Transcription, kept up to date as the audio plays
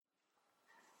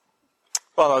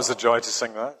Well, that was a joy to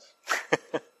sing that.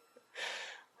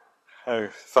 How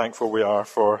thankful we are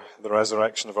for the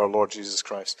resurrection of our Lord Jesus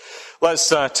Christ. Let's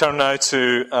turn now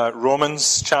to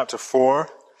Romans chapter 4,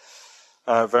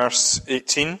 verse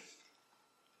 18.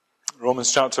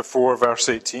 Romans chapter 4, verse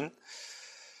 18.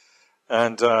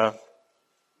 And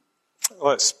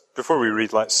before we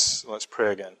read, let's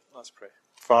pray again. Let's pray.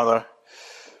 Father,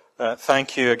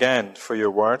 thank you again for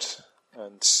your word,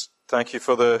 and thank you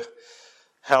for the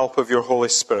help of your Holy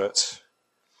Spirit.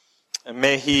 And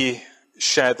may he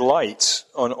shed light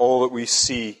on all that we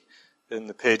see in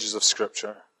the pages of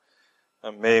Scripture.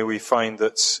 And may we find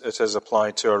that it is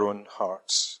applied to our own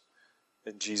hearts.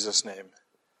 In Jesus' name,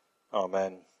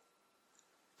 amen.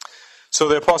 So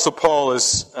the Apostle Paul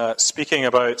is speaking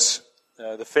about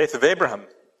the faith of Abraham.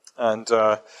 And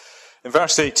in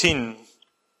verse 18,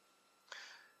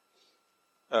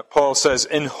 Paul says,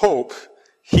 "In hope,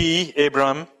 he,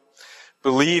 Abraham,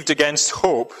 believed against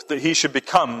hope that he should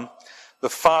become the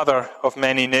father of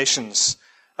many nations.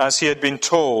 As he had been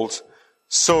told,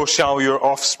 so shall your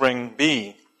offspring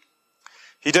be.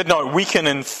 He did not weaken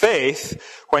in faith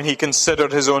when he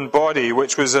considered his own body,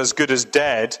 which was as good as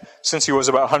dead, since he was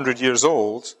about 100 years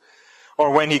old, or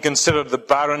when he considered the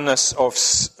barrenness of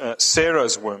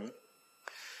Sarah's womb.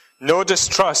 No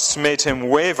distrust made him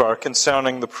waver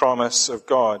concerning the promise of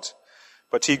God,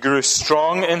 but he grew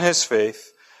strong in his faith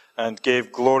and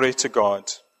gave glory to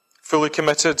God, fully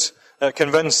convinced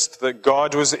that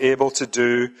God was able to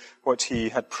do what he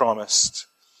had promised.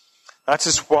 That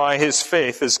is why his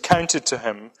faith is counted to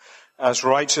him as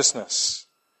righteousness.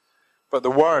 But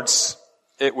the words,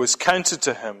 'it was counted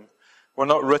to him,' were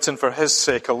not written for his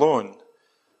sake alone,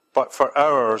 but for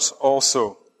ours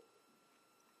also.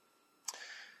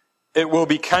 It will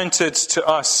be counted to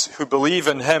us who believe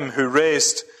in him who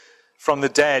raised from the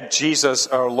dead Jesus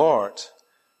our Lord,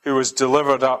 who was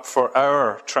delivered up for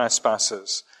our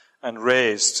trespasses and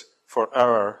raised for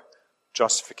our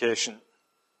justification."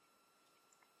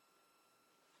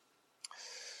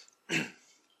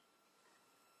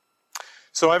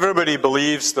 So everybody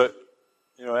believes that,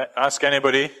 ask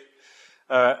anybody,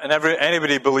 and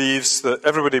everybody believes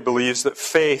that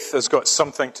faith has got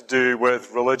something to do with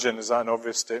religion. Is that an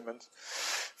obvious statement?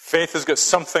 Faith has got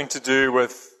something to do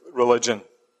with religion.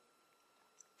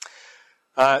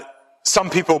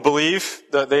 Some people believe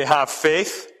that they have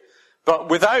faith, but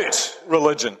without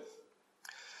religion.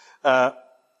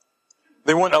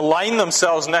 They won't align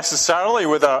themselves necessarily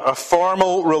with a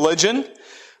formal religion,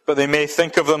 but they may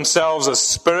think of themselves as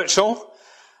spiritual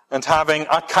and having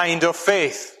a kind of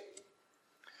faith.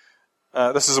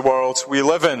 This is the world we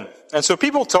live in. And so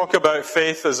people talk about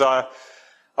faith as a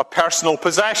personal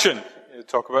possession. You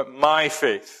talk about my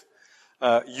faith,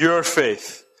 your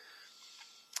faith.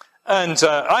 And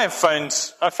I've found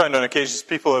on occasions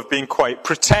people have been quite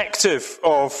protective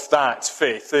of that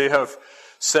faith. They have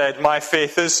said, my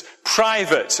faith is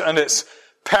private and it's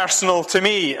personal to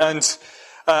me, and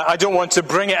I don't want to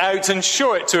bring it out and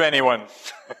show it to anyone.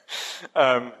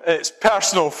 It's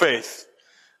personal faith.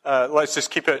 Let's just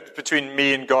keep it between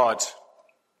me and God.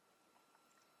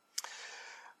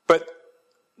 But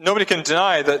nobody can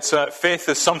deny that faith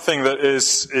is something that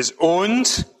is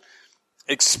owned,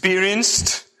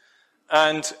 experienced,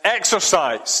 and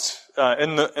exercised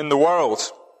in the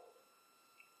world.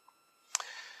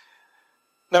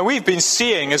 Now we've been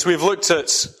seeing, as we've looked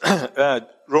at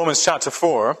Romans chapter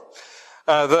 4,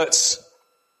 that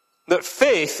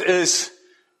faith is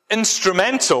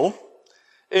instrumental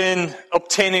in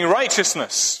obtaining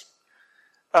righteousness.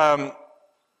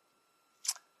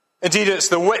 Indeed, it's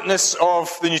the witness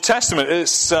of the New Testament,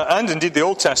 and indeed the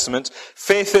Old Testament.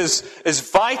 Faith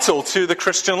is vital to the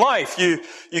Christian life.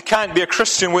 You can't be a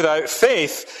Christian without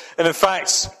faith. And in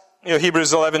fact,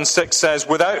 Hebrews 11:6 says,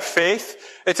 without faith,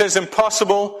 it is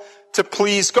impossible to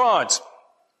please God.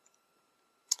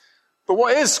 But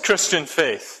what is Christian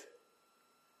faith?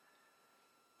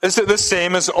 Is it the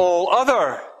same as all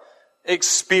other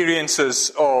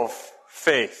experiences of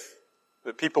faith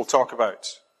that people talk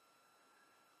about?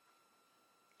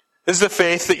 Is the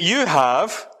faith that you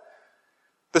have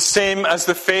the same as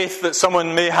the faith that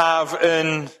someone may have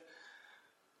in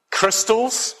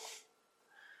crystals,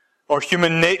 or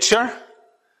human nature,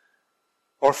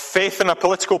 or faith in a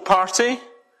political party,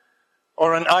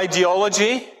 or an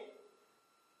ideology,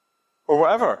 or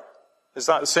whatever? Is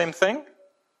that the same thing?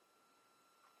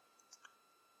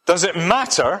 Does it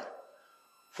matter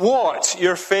what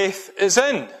your faith is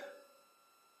in?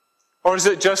 Or is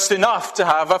it just enough to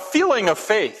have a feeling of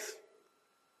faith?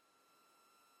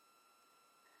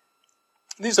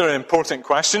 These are important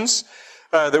questions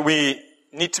that we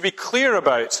need to be clear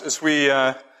about as we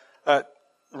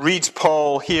read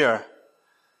Paul here.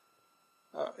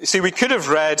 You see, we could have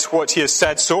read what he has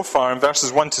said so far in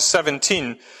verses 1 to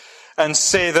 17 and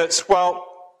say that, well,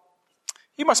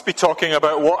 he must be talking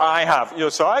about what I have.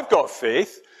 So I've got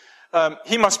faith.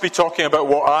 He must be talking about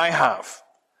what I have.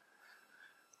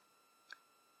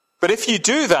 But if you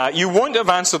do that, you won't have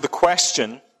answered the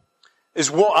question,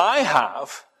 is what I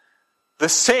have the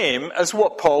same as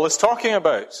what Paul is talking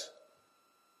about?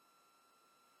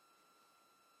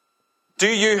 Do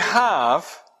you have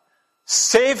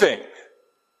saving,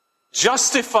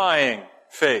 justifying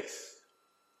faith?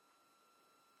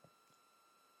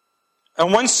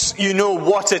 And once you know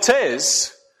what it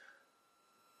is,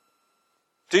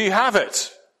 do you have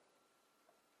it?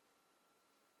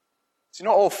 See,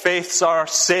 not all faiths are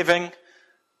saving,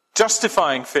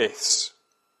 justifying faiths.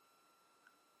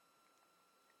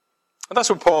 And that's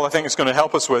what Paul, I think, is going to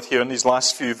help us with here in these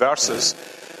last few verses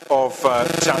of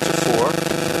chapter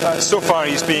 4. So far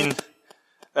he's been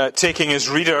taking his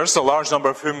readers, a large number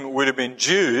of whom would have been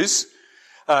Jews,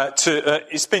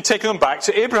 he's been taking them back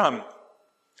to Abraham.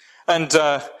 And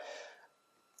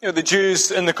the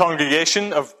Jews in the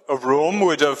congregation of Rome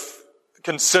would have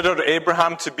considered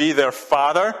Abraham to be their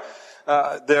father,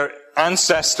 their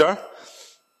ancestor.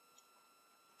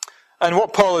 And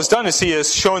what Paul has done is he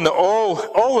has shown that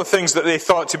all the things that they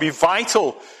thought to be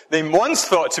vital, they once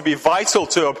thought to be vital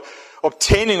to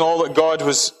obtaining all that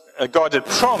God had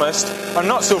promised, are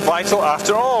not so vital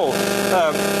after all.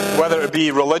 Whether it be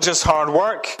religious hard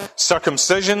work,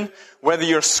 circumcision, whether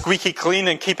you're squeaky clean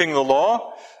in keeping the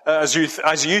law, as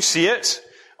you see it,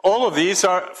 all of these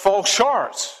fall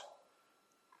short.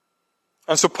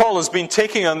 And so Paul has been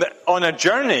taking on a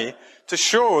journey to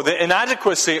show the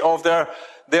inadequacy of their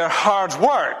hard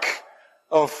work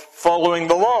of following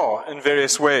the law in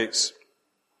various ways.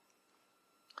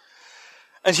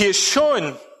 And he has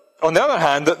shown, on the other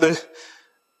hand, that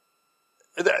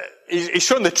he's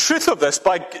shown the truth of this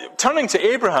by turning to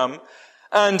Abraham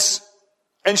and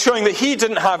showing that he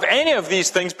didn't have any of these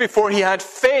things before he had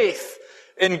faith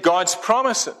in God's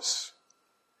promises.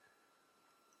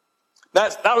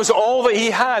 That was all that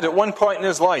he had at one point in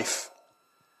his life.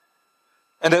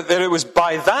 And that it was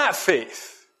by that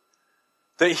faith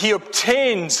that he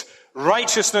obtained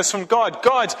righteousness from God.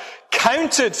 God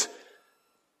counted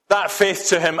that faith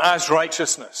to him as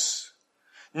righteousness.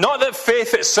 Not that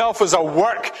faith itself was a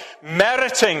work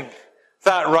meriting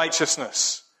that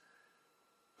righteousness,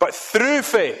 but through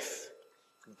faith,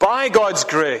 by God's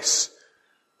grace,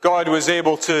 God was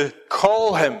able to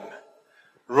call him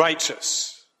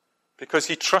righteous because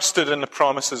he trusted in the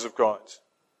promises of God.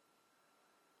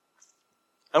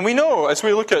 And we know, as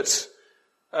we look at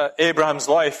Abraham's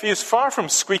life, he is far from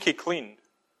squeaky clean.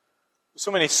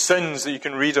 So many sins that you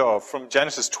can read of from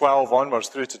Genesis 12 onwards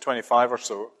through to 25 or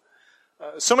so.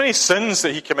 So many sins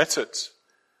that he committed.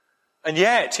 And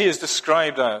yet he is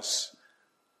described as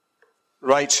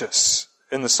righteous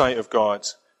in the sight of God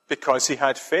because he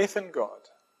had faith in God.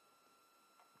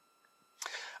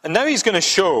 And now he's going to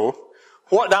show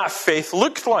what that faith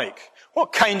looked like.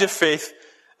 What kind of faith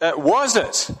was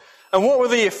it? And what were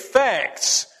the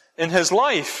effects in his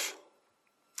life?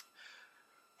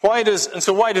 Why does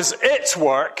it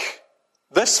work,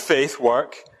 this faith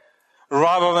work,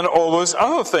 rather than all those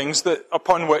other things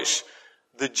upon which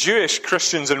the Jewish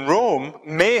Christians in Rome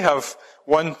may have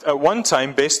at one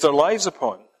time based their lives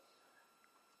upon?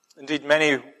 Indeed,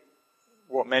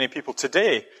 what many people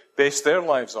today base their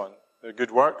lives on. Their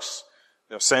good works,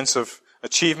 their sense of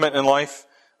achievement in life,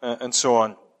 and so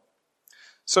on.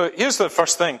 So here's the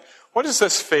first thing. What does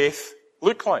this faith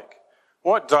look like?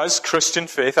 What does Christian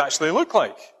faith actually look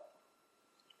like?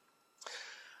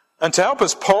 And to help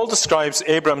us, Paul describes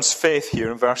Abraham's faith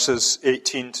here in verses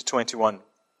 18 to 21.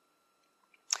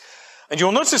 And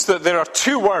you'll notice that there are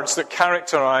two words that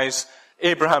characterize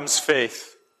Abraham's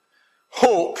faith.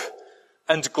 Hope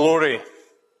and glory.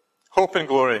 Hope and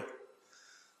glory.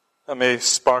 That may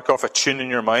spark off a tune in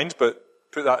your mind, but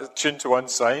put that tune to one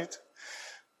side.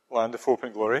 Land of hope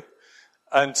and glory.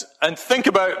 And think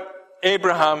about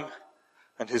Abraham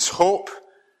and his hope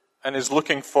and his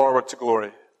looking forward to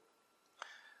glory.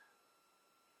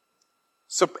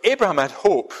 So Abraham had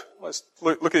hope. Let's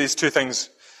look at these two things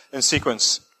in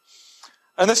sequence.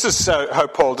 And this is how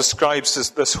Paul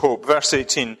describes this hope. Verse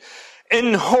 18.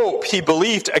 In hope he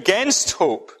believed against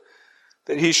hope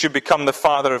that he should become the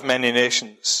father of many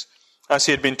nations. As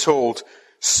he had been told,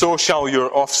 so shall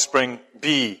your offspring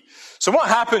be. So what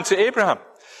happened to Abraham?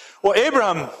 Well,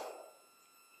 Abraham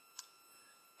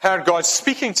heard God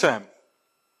speaking to him.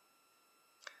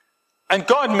 And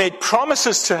God made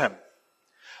promises to him.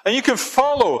 And you can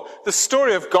follow the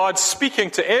story of God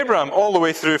speaking to Abraham all the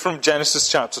way through from Genesis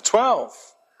chapter 12.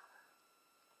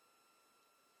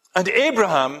 And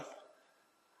Abraham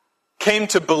came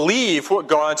to believe what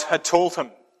God had told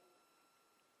him.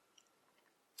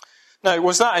 Now,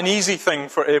 was that an easy thing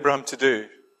for Abraham to do?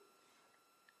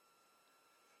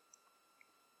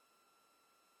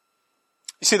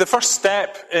 You see, the first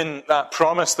step in that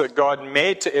promise that God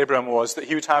made to Abraham was that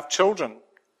he would have children.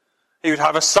 He would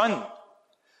have a son.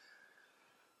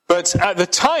 But at the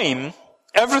time,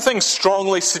 everything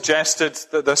strongly suggested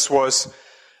that this was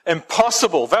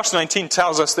impossible. Verse 19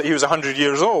 tells us that he was 100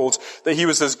 years old, that he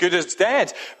was as good as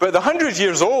dead. But the 100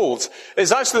 years old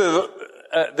is actually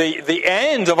the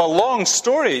end of a long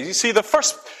story. You see, the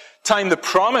first time the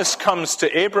promise comes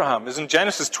to Abraham is in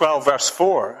Genesis 12, verse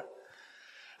 4.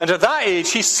 And at that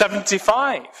age, he's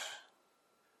 75.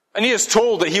 And he is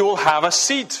told that he will have a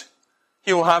seed.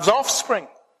 He will have offspring.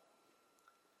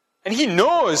 And he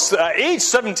knows that at age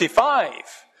 75,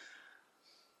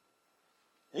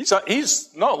 he's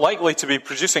not likely to be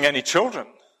producing any children.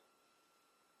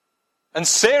 And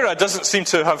Sarah doesn't seem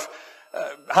to have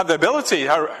the ability.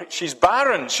 She's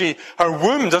barren. Her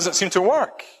womb doesn't seem to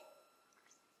work.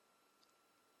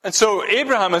 And so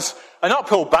Abraham has an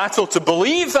uphill battle to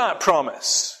believe that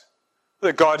promise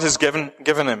that God has given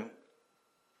him.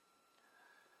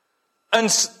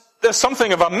 And there's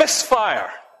something of a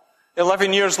misfire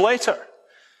 11 years later.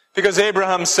 Because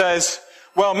Abraham says,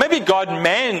 well, maybe God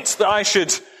meant that I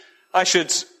should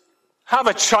have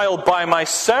a child by my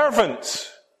servant,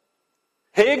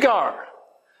 Hagar.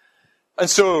 And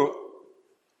so,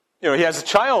 he has a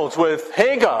child with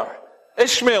Hagar.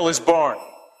 Ishmael is born.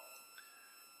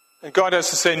 And God has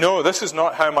to say, no, this is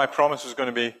not how my promise was going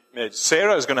to be made.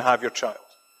 Sarah is going to have your child.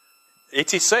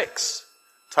 86.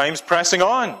 Time's pressing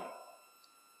on. And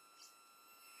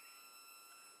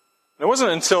it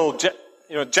wasn't until,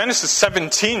 Genesis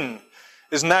 17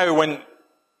 is now when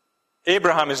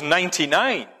Abraham is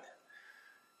 99.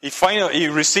 He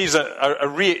receives a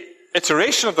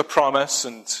reiteration of the promise,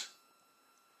 and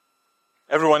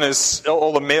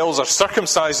all the males are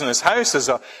circumcised in his house as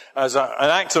an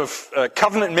act of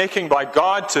covenant making by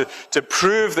God to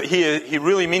prove that he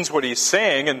really means what he's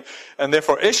saying, and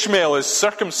therefore Ishmael is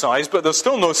circumcised, but there's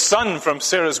still no son from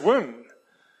Sarah's womb.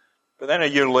 But then a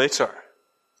year later,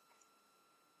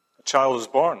 a child is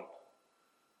born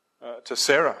to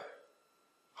Sarah,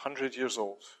 100 years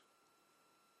old.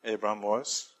 Abraham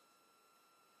was.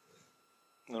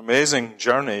 An amazing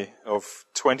journey of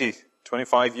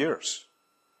 25 years.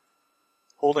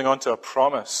 Holding on to a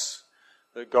promise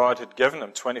that God had given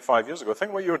him 25 years ago.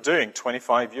 Think what you were doing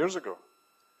 25 years ago.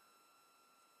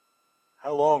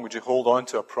 How long would you hold on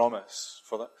to a promise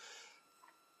for that?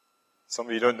 Some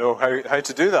of you don't know how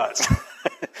to do that.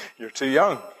 You're too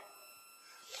young.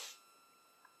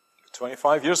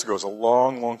 25 years ago is a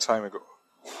long, long time ago.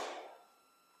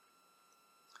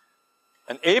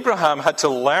 And Abraham had to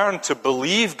learn to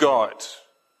believe God,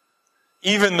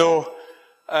 even though,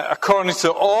 according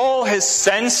to all his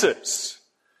senses,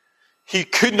 he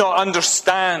could not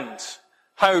understand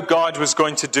how God was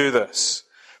going to do this.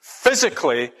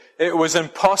 Physically, it was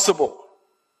impossible.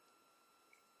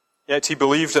 Yet he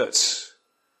believed it.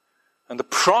 And the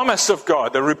promise of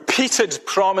God, the repeated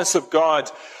promise of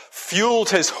God, fueled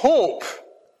his hope.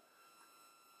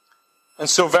 And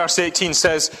so verse 18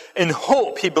 says, in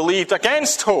hope he believed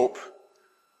against hope.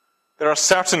 There are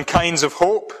certain kinds of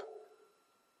hope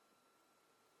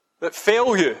that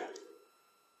fail you.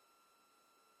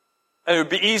 And it would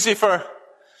be easy for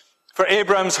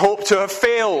Abraham's hope to have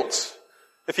failed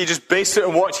if he just based it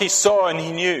on what he saw and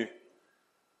he knew.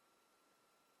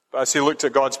 But as he looked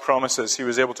at God's promises, he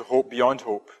was able to hope beyond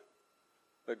hope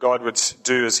that God would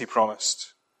do as he promised.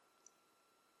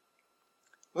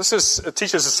 This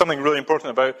teaches us something really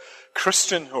important about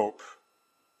Christian hope.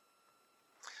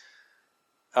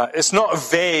 It's not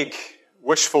vague,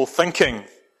 wishful thinking.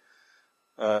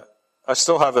 I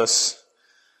still have this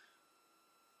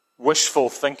wishful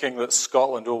thinking that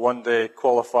Scotland will one day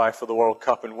qualify for the World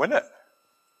Cup and win it.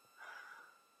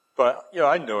 But,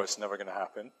 I know it's never going to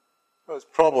happen. Well, it's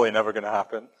probably never going to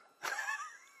happen.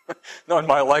 Not in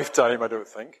my lifetime, I don't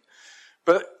think.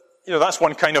 But, that's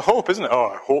one kind of hope, isn't it? Oh,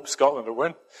 I hope Scotland will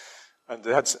win. And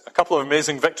they had a couple of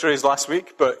amazing victories last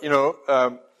week, but,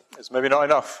 it's maybe not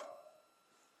enough.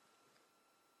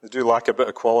 They do lack a bit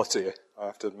of quality, I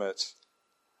have to admit.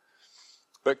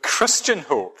 But Christian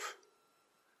hope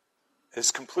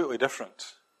is completely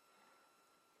different.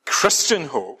 Christian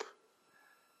hope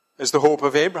is the hope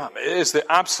of Abraham. It is the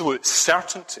absolute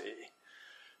certainty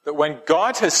that when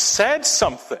God has said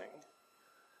something,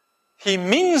 He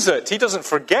means it. He doesn't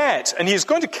forget. And he's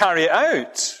going to carry it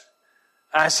out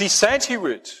as he said he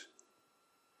would.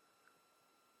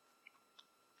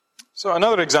 So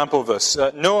another example of this,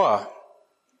 Noah.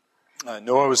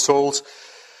 Noah was told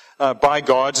by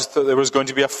God that there was going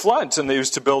to be a flood and that he was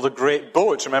to build a great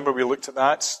boat. Remember, we looked at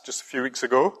that just a few weeks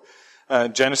ago.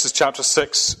 Genesis chapter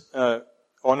 6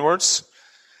 onwards.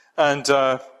 And,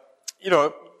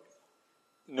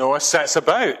 Noah sets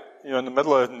about, in the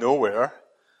middle of nowhere,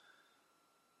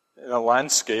 in a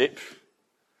landscape.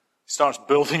 He starts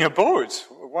building a boat.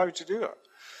 Why would you do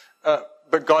that?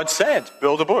 But God said,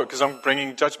 build a boat because I'm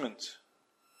bringing judgment.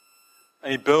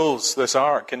 And he builds this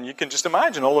ark. And you can just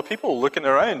imagine all the people looking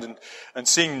around and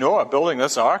seeing Noah building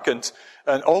this ark and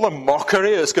all the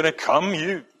mockery that's going to come.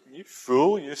 You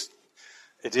fool, you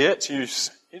idiot, you're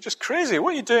just crazy.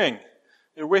 What are you doing?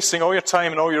 You're wasting all your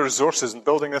time and all your resources in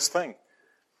building this thing.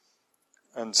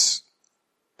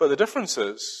 But the difference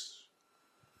is,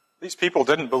 these people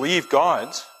didn't believe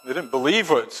God. They didn't believe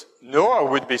what Noah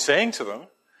would be saying to them.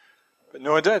 But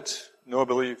Noah did. Noah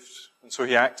believed. And so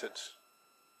he acted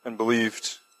and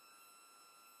believed.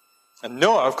 And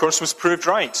Noah, of course, was proved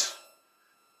right.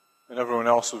 And everyone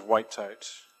else was wiped out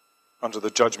under the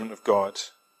judgment of God.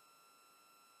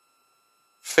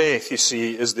 Faith, you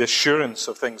see, is the assurance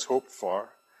of things hoped for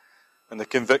and the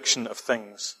conviction of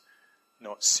things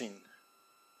not seen.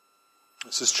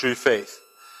 This is true faith,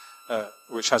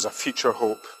 which has a future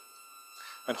hope.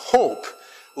 And hope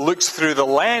looks through the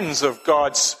lens of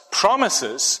God's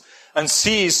promises and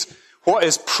sees what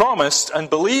is promised and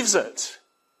believes it.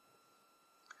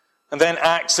 And then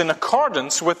acts in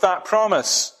accordance with that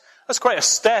promise. That's quite a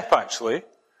step, actually.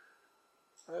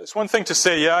 It's one thing to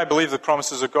say, yeah, I believe the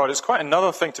promises of God. It's quite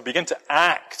another thing to begin to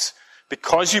act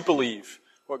because you believe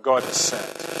what God has said.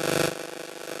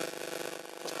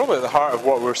 It's probably at the heart of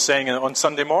what we're saying on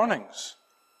Sunday mornings.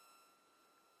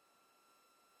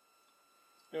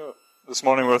 This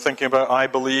morning we were thinking about, I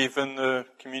believe in the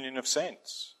communion of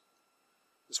saints.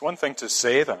 It's one thing to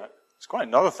say that. It's quite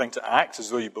another thing to act as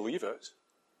though you believe it.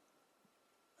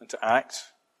 And to act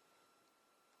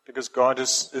because God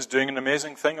is doing an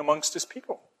amazing thing amongst his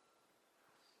people.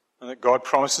 And that God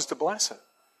promises to bless it.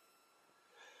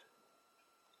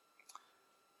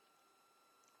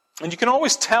 And you can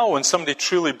always tell when somebody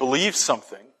truly believes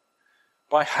something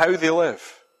by how they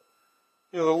live.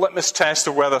 The litmus test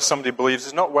of whether somebody believes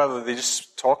is not whether they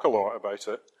just talk a lot about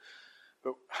it,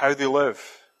 but how they live.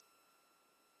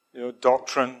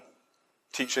 Doctrine,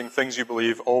 teaching, things you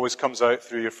believe always comes out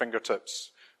through your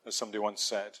fingertips, as somebody once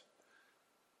said.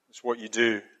 It's what you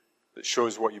do that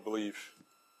shows what you believe,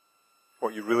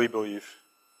 what you really believe.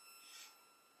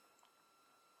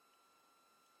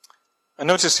 And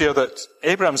notice here that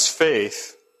Abraham's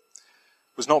faith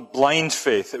was not blind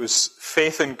faith. It was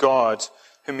faith in God,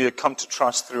 whom he had come to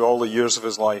trust through all the years of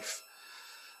his life.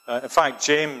 In fact,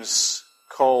 James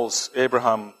calls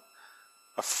Abraham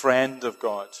a friend of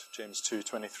God, James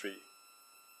 2:23.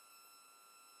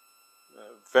 A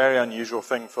very unusual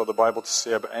thing for the Bible to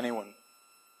say about anyone.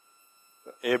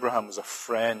 But Abraham was a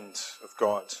friend of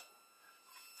God.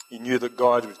 He knew that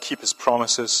God would keep his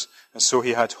promises, and so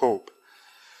he had hope.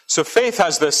 So faith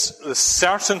has this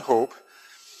certain hope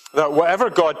that whatever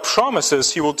God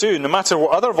promises, he will do, no matter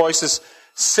what other voices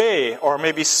say or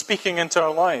maybe speaking into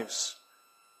our lives.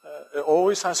 It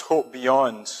always has hope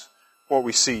beyond what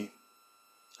we see.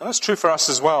 And that's true for us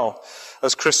as well,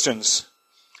 as Christians.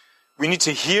 We need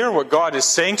to hear what God is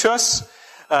saying to us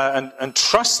and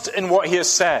trust in what he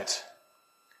has said.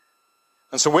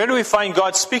 And so where do we find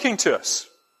God speaking to us?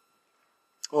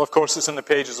 Well, of course, it's in the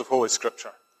pages of Holy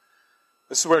Scripture.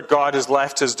 This is where God has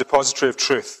left his depository of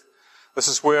truth. This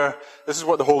is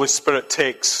what the Holy Spirit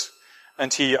takes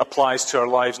and he applies to our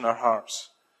lives and our hearts.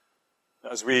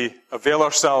 As we avail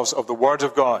ourselves of the Word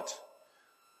of God,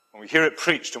 when we hear it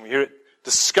preached and we hear it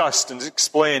discussed and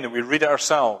explained and we read it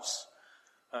ourselves,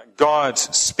 God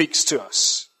speaks to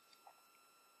us.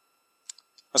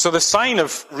 And so the sign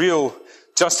of real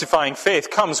justifying faith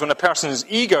comes when a person is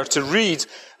eager to read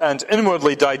and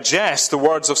inwardly digest the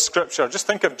words of Scripture. Just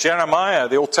think of Jeremiah,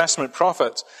 the Old Testament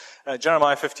prophet.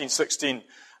 Jeremiah 15:16,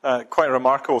 quite a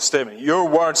remarkable statement. Your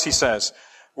words, he says,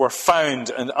 were found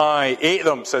and I ate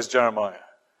them, says Jeremiah.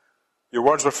 Your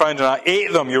words were found and I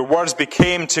ate them. Your words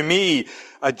became to me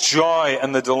a joy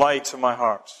and the delight of my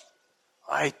heart.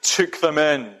 I took them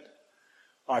in.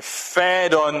 I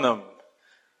fed on them.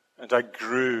 And I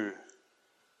grew.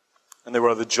 And they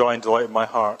were the joy and delight of my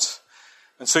heart.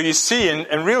 And so you see,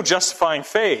 in real justifying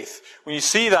faith, when you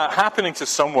see that happening to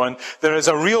someone, there is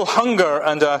a real hunger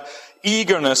and a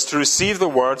eagerness to receive the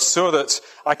word so that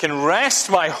I can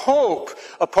rest my hope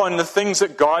upon the things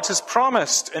that God has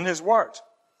promised in his word.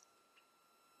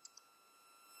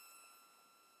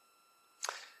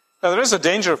 Now, there is a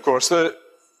danger, of course, that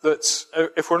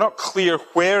if we're not clear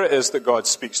where it is that God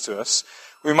speaks to us,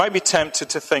 we might be tempted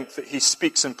to think that he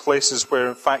speaks in places where,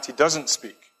 in fact, he doesn't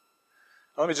speak.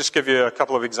 Let me just give you a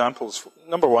couple of examples.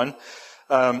 Number one,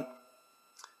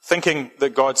 thinking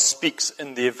that God speaks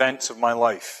in the events of my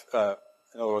life.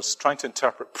 In other words, trying to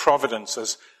interpret providence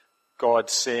as God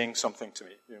saying something to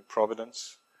me.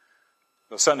 Providence.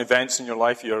 There are certain events in your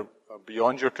life are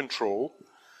beyond your control,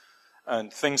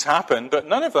 and things happen, but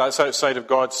none of that's outside of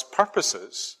God's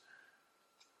purposes.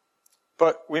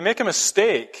 But we make a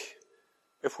mistake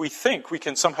if we think we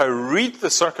can somehow read the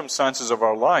circumstances of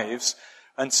our lives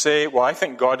and say, well, I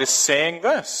think God is saying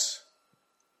this.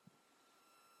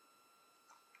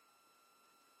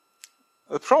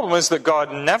 The problem is that God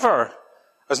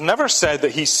has never said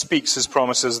that he speaks his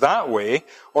promises that way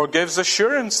or gives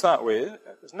assurance that way.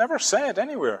 It's never said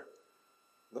anywhere.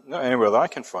 Not anywhere that I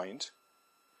can find.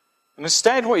 And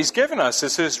instead, what he's given us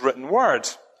is his written word,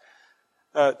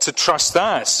 to trust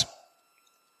that.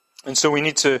 And so we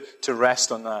need to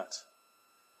rest on that.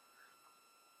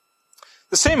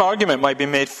 The same argument might be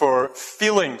made for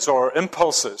feelings or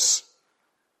impulses.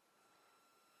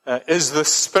 Is the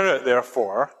Spirit,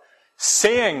 therefore,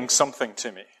 saying something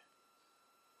to me?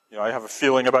 I have a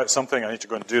feeling about something, I need to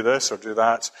go and do this or do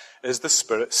that. Is the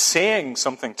Spirit saying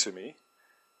something to me?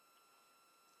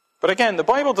 But again, the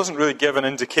Bible doesn't really give an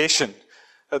indication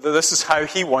that this is how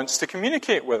he wants to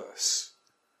communicate with us.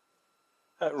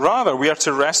 Rather, we are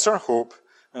to rest our hope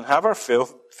and have our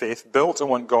faith built on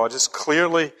what God has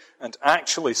clearly and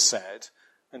actually said,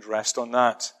 and rest on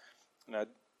that. And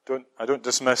I don't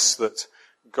dismiss that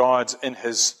God, in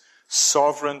his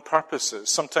sovereign purposes,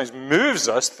 sometimes moves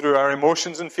us through our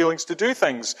emotions and feelings to do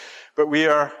things, but we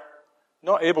are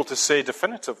not able to say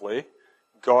definitively,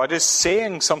 God is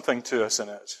saying something to us in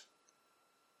it.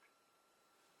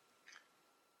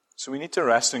 So we need to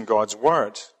rest in God's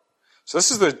word. So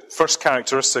this is the first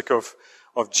characteristic of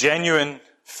genuine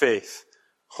faith.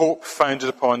 Hope founded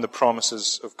upon the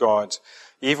promises of God,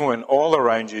 even when all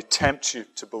around you tempt you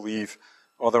to believe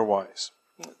otherwise.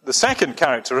 The second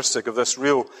characteristic of this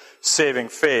real saving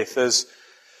faith is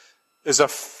a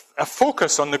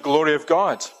focus on the glory of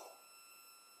God.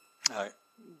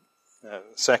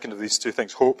 Second of these two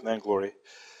things, hope and then glory.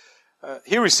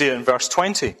 Here we see it in verse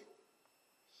 20.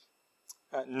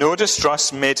 No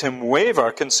distrust made him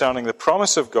waver concerning the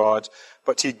promise of God,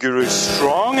 but he grew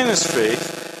strong in his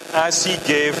faith as he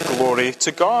gave glory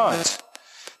to God.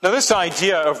 Now, this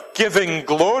idea of giving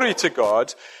glory to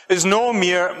God is no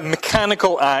mere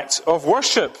mechanical act of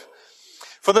worship.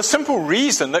 For the simple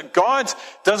reason that God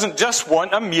doesn't just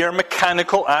want a mere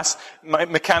mechanical act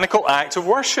of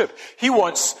worship. He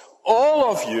wants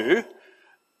all of you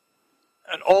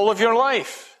and all of your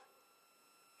life.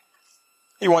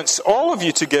 He wants all of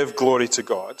you to give glory to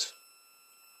God.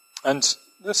 And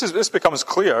this becomes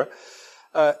clear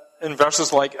in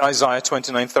verses like Isaiah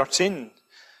 29:13.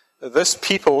 This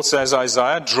people, says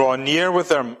Isaiah, draw near with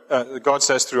their, God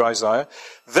says through Isaiah,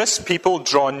 this people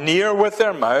draw near with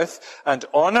their mouth and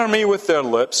honor me with their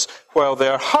lips, while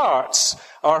their hearts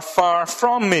are far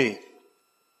from me.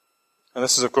 And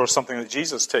this is, of course, something that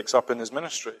Jesus takes up in his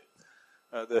ministry.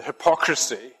 The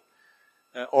hypocrisy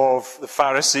of the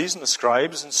Pharisees and the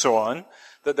scribes and so on,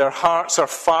 that their hearts are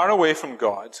far away from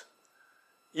God,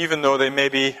 even though they may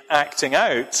be acting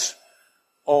out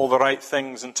all the right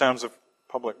things in terms of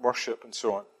public worship and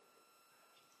so on.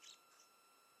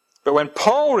 But when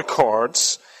Paul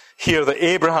records here that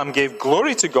Abraham gave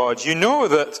glory to God, you know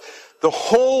that the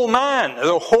whole man,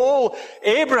 the whole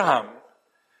Abraham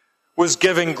was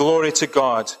giving glory to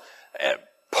God.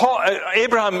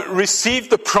 Abraham received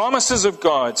the promises of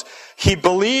God. He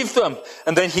believed them,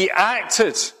 and then he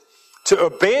acted to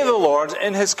obey the Lord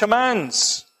in his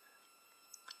commands.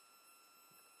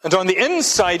 And on the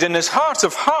inside, in his heart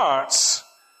of hearts,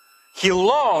 he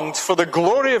longed for the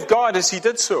glory of God as he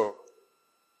did so.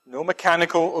 No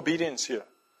mechanical obedience here.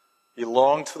 He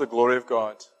longed for the glory of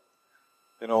God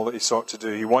in all that he sought to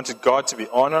do. He wanted God to be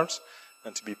honored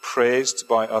and to be praised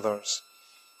by others.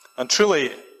 And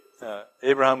truly,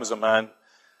 Abraham was a man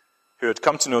who had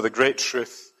come to know the great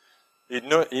truth. He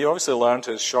obviously learned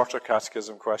his shorter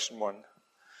catechism, question 1.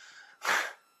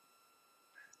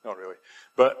 Not really.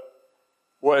 But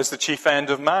what is the chief end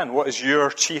of man? What is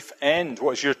your chief end?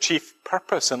 What is your chief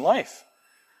purpose in life?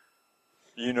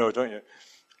 You know, don't you?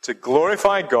 To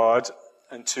glorify God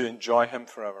and to enjoy him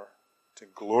forever. To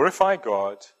glorify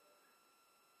God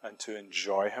and to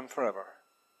enjoy him forever.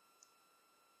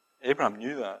 Abraham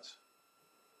knew that.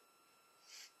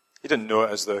 He didn't know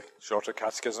it as the shorter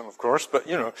catechism, of course, but,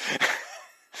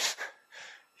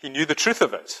 he knew the truth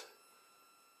of it.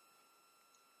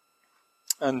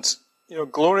 And, the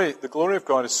glory of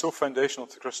God is so foundational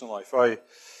to Christian life.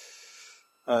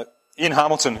 Ian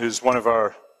Hamilton, who's one of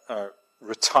our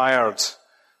retired,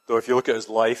 though if you look at his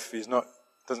life,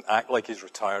 doesn't act like he's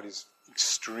retired, he's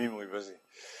extremely busy.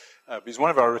 But he's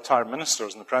one of our retired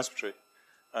ministers in the presbytery.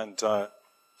 And I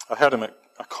heard him at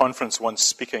a conference once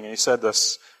speaking, and he said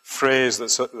this phrase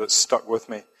that stuck with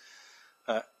me.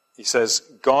 He says,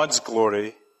 God's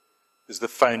glory is the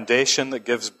foundation that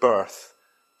gives birth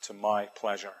to my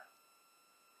pleasure.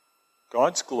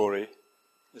 God's glory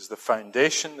is the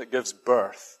foundation that gives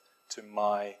birth to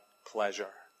my pleasure.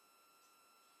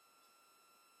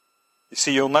 You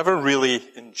see, you'll never really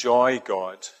enjoy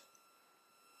God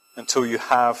until you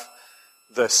have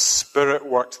the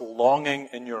Spirit-worked longing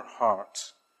in your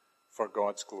heart for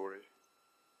God's glory.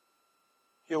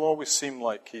 He'll always seem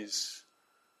like he's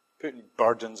putting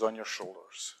burdens on your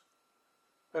shoulders.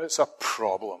 That it's a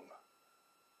problem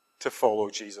to follow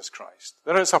Jesus Christ.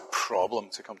 That it's a problem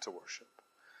to come to worship.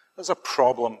 It's a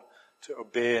problem to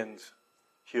obey and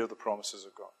hear the promises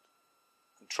of God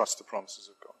and trust the promises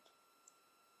of God.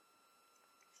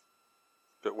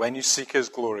 But when you seek his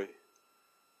glory,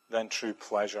 then true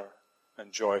pleasure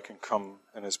and joy can come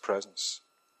in his presence.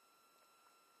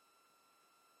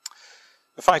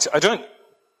 In fact, I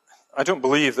don't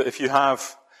believe that if you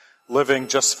have living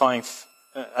justifying,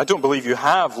 I don't believe you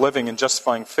have living and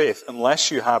justifying faith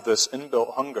unless you have this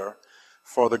inbuilt hunger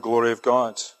for the glory of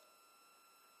God.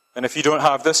 And if you don't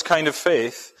have this kind of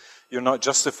faith, you're not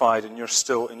justified and you're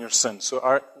still in your sin.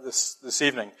 So this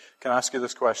evening, can I ask you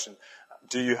this question?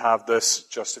 Do you have this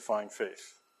justifying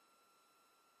faith?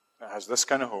 It has this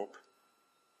kind of hope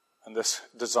and this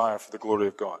desire for the glory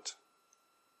of God.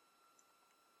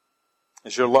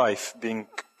 Is your life being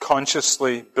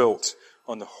consciously built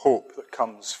on the hope that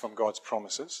comes from God's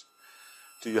promises?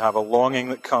 Do you have a longing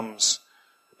that comes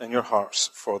in your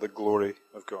hearts for the glory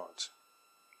of God?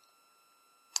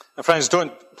 And friends,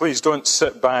 please don't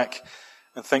sit back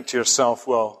and think to yourself,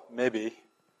 well, maybe.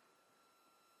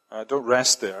 Don't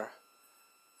rest there.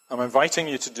 I'm inviting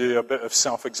you to do a bit of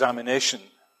self-examination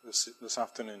this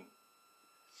afternoon.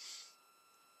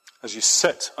 As you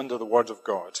sit under the Word of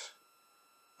God,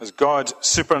 as God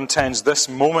superintends this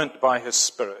moment by his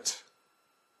Spirit,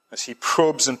 as he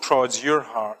probes and prods your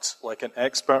heart like an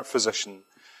expert physician,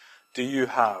 do you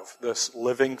have this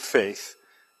living faith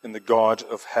in the God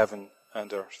of heaven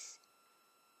and earth?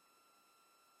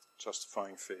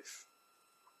 Justifying faith.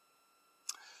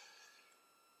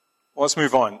 Well, let's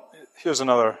move on. Here's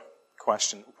another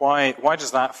question. Why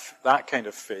does that kind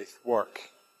of faith work?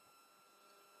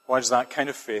 Why does that kind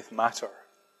of faith matter?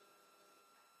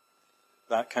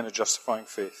 That kind of justifying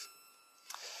faith.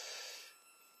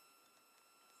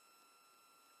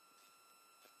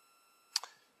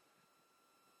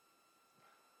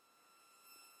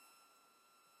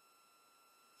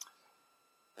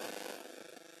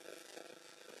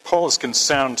 Paul is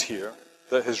concerned here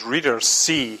that his readers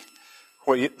see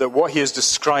that what he is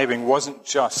describing wasn't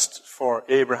just for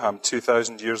Abraham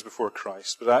 2,000 years before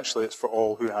Christ, but actually it's for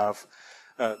all who have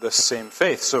this same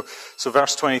faith. So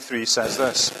verse 23 says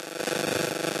this,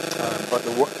 but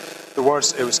the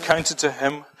words, it was counted to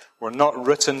him, were not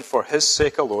written for his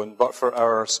sake alone, but for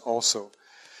ours also.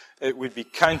 It would be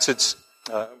counted,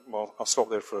 well, I'll stop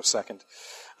there for a second.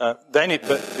 Then he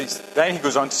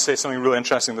goes on to say something really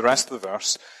interesting, the rest of the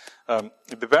verse.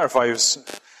 It'd be better if I was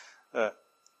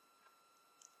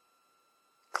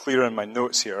clearer in my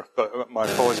notes here, but my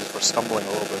apologies for stumbling a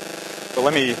little bit. But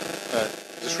let me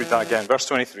just read that again. Verse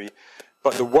 23.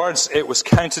 But the words, it was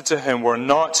counted to him, were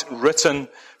not written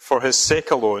for his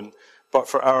sake alone, but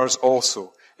for ours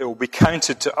also. It will be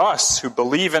counted to us who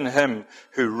believe in him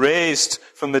who raised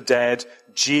from the dead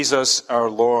Jesus our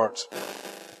Lord.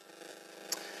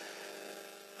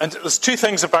 And there's two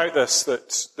things about this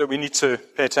that we need to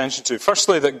pay attention to.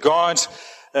 Firstly, that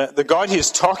the God he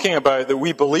is talking about that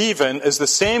we believe in is the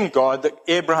same God that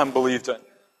Abraham believed in. And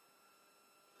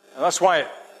that's why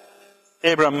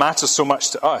Abraham matters so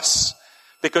much to us,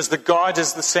 because the God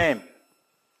is the same.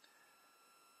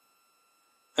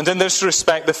 And in this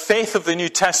respect, the faith of the New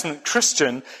Testament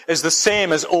Christian is the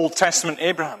same as Old Testament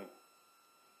Abraham.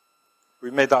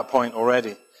 We've made that point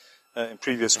already in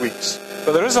previous weeks.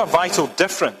 But there is a vital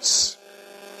difference.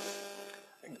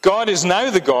 God is now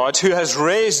the God who has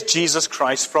raised Jesus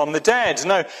Christ from the dead.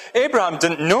 Now, Abraham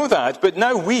didn't know that, but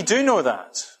now we do know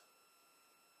that.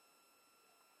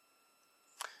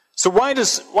 So why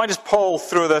does Paul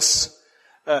throw this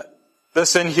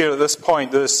in here at this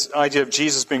point, this idea of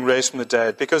Jesus being raised from the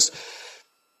dead? Because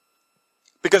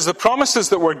the promises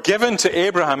that were given to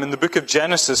Abraham in the book of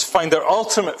Genesis find their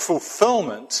ultimate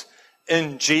fulfillment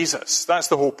in Jesus. That's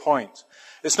the whole point.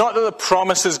 It's not that the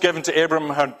promises given to Abraham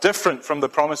are different from the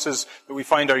promises that we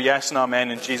find are yes and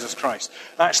amen in Jesus Christ.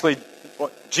 Actually,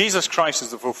 Jesus Christ is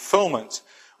the fulfillment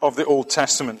of the Old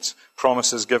Testament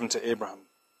promises given to Abraham.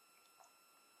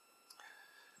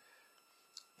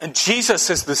 And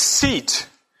Jesus is the seed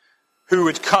who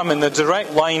would come in the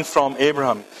direct line from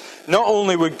Abraham. Not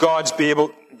only would God be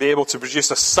able to produce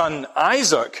a son,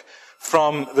 Isaac,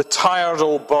 from the tired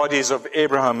old bodies of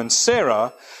Abraham and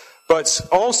Sarah, but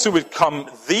also would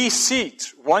come the seed,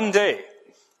 one day,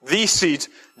 the seed,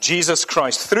 Jesus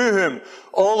Christ, through whom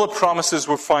all the promises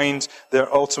will find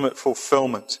their ultimate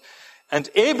fulfillment. And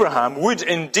Abraham would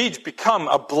indeed become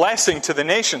a blessing to the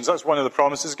nations. That's one of the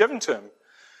promises given to him.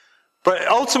 But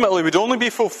ultimately would only be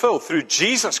fulfilled through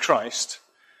Jesus Christ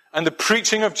and the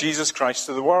preaching of Jesus Christ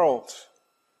to the world.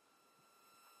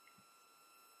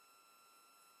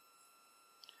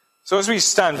 So as we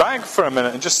stand back for a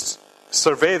minute and just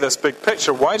survey this big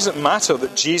picture, why does it matter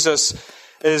that Jesus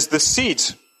is the seed?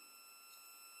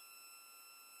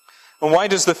 And why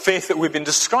does the faith that we've been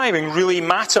describing really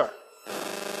matter?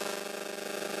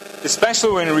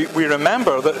 Especially when we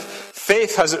remember that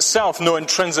faith has itself no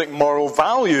intrinsic moral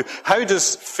value. How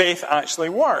does faith actually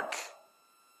work?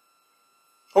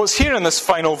 Well, it's here in this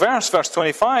final verse, verse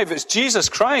 25. It's Jesus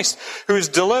Christ who is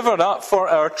delivered up for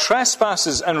our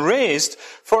trespasses and raised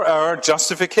for our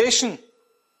justification.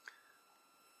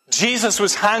 Jesus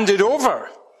was handed over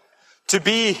to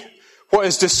be what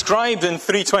is described in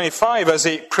 3:25 as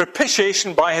a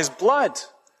propitiation by his blood.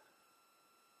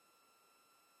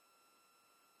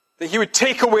 That he would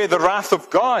take away the wrath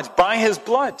of God by his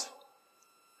blood.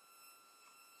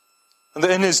 And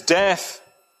that in his death,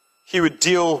 he would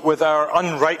deal with our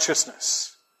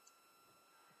unrighteousness.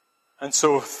 And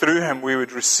so through him, we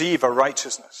would receive a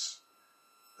righteousness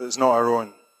that is not our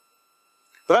own.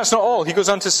 But that's not all. He goes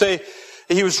on to say,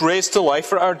 he was raised to life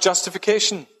for our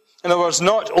justification. In other words,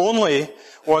 not only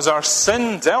was our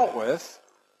sin dealt with,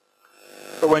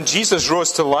 but when Jesus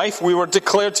rose to life, we were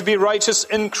declared to be righteous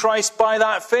in Christ by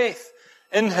that faith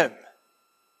in him.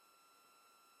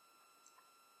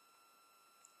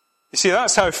 You see,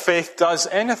 that's how faith does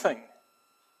anything.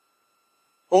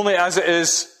 Only as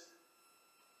it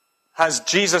has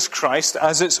Jesus Christ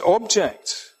as its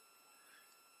object.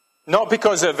 Not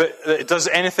because it does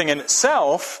anything in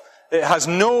itself. It has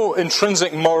no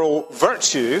intrinsic moral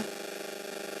virtue,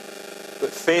 but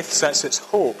faith sets its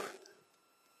hope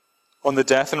on the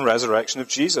death and resurrection of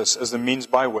Jesus as the means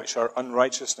by which our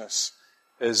unrighteousness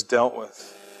is dealt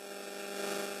with.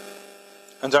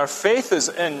 And our faith is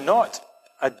in not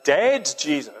a dead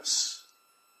Jesus,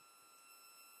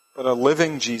 but a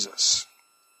living Jesus.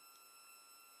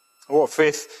 What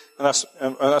faith, and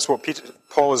that's what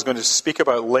Paul is going to speak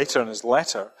about later in his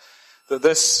letter, that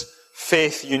this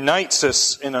faith unites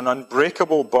us in an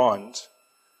unbreakable bond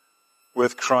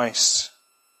with Christ,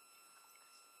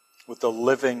 with the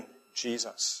living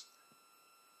Jesus.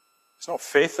 It's not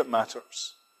faith that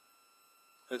matters.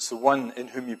 It's the one in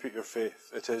whom you put your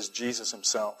faith. It is Jesus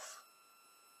himself.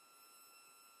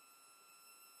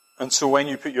 And so when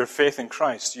you put your faith in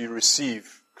Christ, you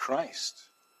receive Christ.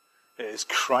 It is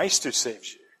Christ who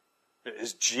saves you. It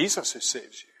is Jesus who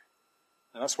saves you.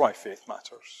 And that's why faith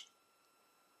matters.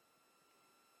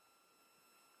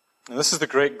 And this is the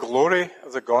great glory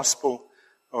of the gospel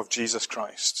of Jesus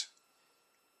Christ.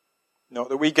 Not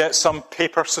that we get some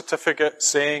paper certificate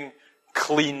saying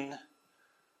clean,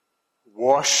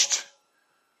 washed,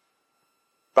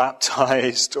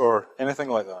 baptized, or anything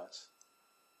like that.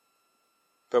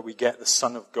 But we get the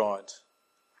Son of God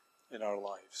in our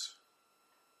lives,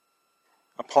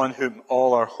 upon whom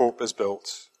all our hope is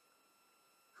built,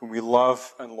 whom we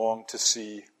love and long to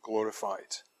see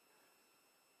glorified,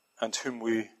 and whom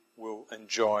we will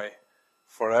enjoy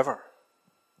forever,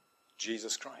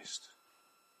 Jesus Christ.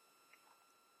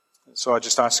 And so I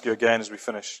just ask you again as we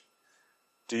finish,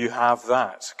 do you have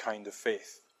that kind of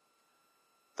faith?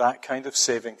 That kind of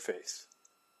saving faith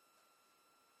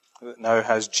that now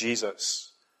has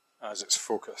Jesus as its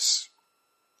focus?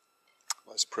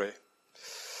 Let's pray.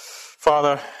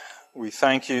 Father, we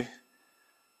thank you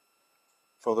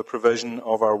for the provision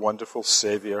of our wonderful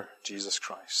Savior, Jesus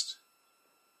Christ.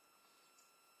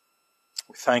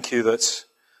 We thank you that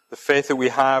the faith that we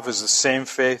have is the same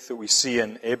faith that we see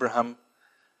in Abraham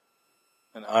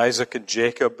and Isaac and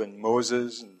Jacob and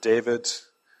Moses and David,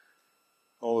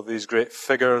 all of these great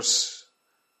figures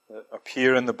that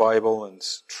appear in the Bible and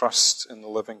trust in the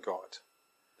living God.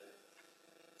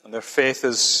 And their faith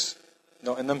is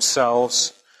not in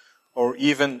themselves or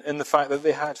even in the fact that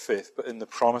they had faith, but in the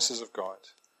promises of God,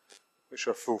 which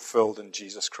are fulfilled in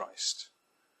Jesus Christ.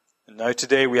 And now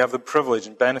today we have the privilege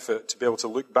and benefit to be able to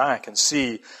look back and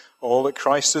see all that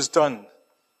Christ has done,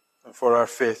 and for our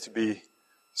faith to be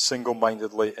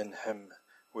single-mindedly in him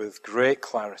with great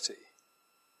clarity.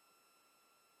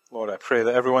 Lord, I pray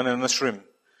that everyone in this room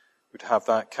would have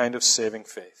that kind of saving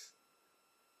faith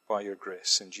by your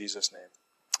grace. In Jesus' name,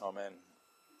 amen.